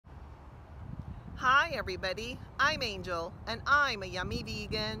Hi everybody, I'm Angel and I'm a yummy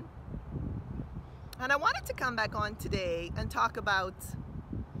vegan. And I wanted to come back on today and talk about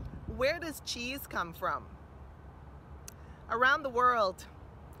where does cheese come from? Around the world,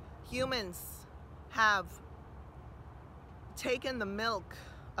 humans have taken the milk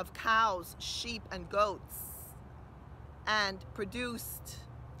of cows, sheep, and goats and produced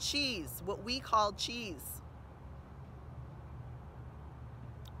cheese, what we call cheese.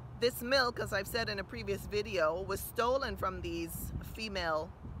 This milk, as I've said in a previous video, was stolen from these female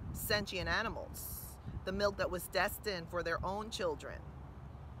sentient animals. The milk that was destined for their own children.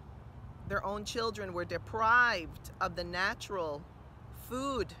 Their own children were deprived of the natural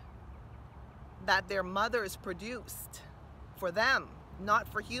food that their mothers produced for them, not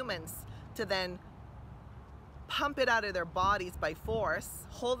for humans, to then pump it out of their bodies by force,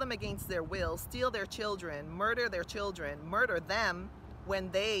 hold them against their will, steal their children, murder them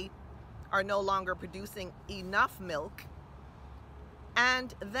when they are no longer producing enough milk.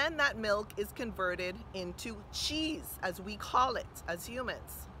 And then that milk is converted into cheese, as we call it as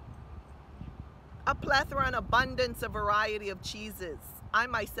humans. A plethora and abundance, a variety of cheeses. I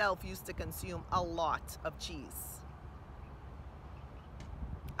myself used to consume a lot of cheese.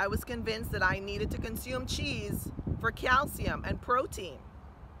 I was convinced that I needed to consume cheese for calcium and protein.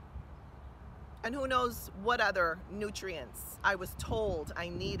 And who knows what other nutrients I was told I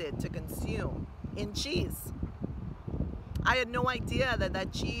needed to consume in cheese. I had no idea that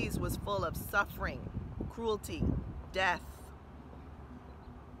that cheese was full of suffering, cruelty, death,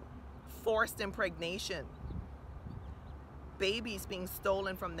 forced impregnation, babies being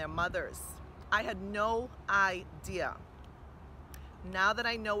stolen from their mothers. I had no idea. Now that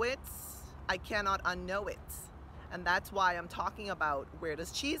I know it, I cannot unknow it. And that's why I'm talking about where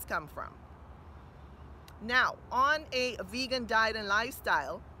does cheese come from. Now, on a vegan diet and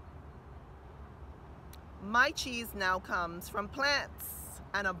lifestyle, my cheese now comes from plants.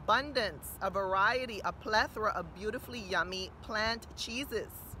 An abundance, a variety, a plethora of beautifully yummy plant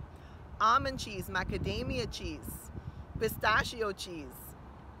cheeses. Almond cheese, macadamia cheese, pistachio cheese,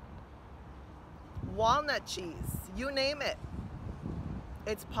 walnut cheese, you name it.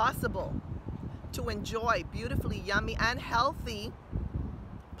 It's possible to enjoy beautifully yummy and healthy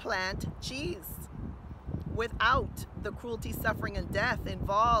plant cheese without the cruelty, suffering, and death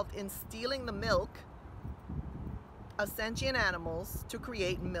involved in stealing the milk of sentient animals to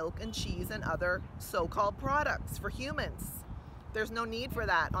create milk and cheese and other so-called products for humans. There's no need for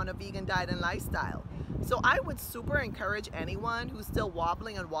that on a vegan diet and lifestyle. So I would super encourage anyone who's still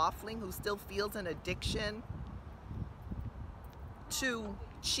wobbling and waffling, who still feels an addiction to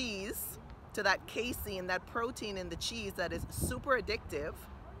cheese, to that casein, that protein in the cheese that is super addictive.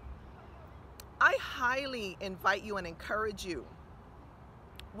 I highly invite you and encourage you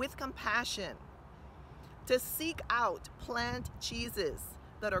with compassion to seek out plant cheeses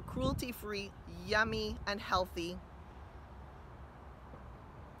that are cruelty-free, yummy, and healthy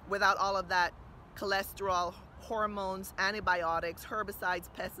without all of that cholesterol, hormones, antibiotics, herbicides,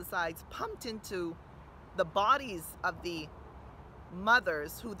 pesticides pumped into the bodies of the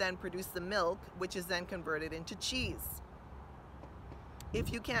mothers who then produce the milk, which is then converted into cheese.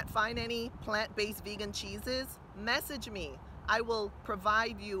 If you can't find any plant-based vegan cheeses, message me. I will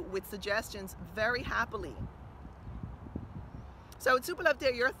provide you with suggestions very happily. So I would super love to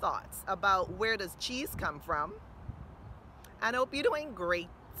hear your thoughts about where does cheese come from. And I hope you're doing great.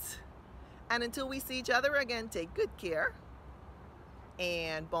 And until we see each other again, take good care.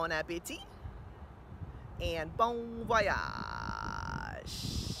 And bon appetit. And bon voyage.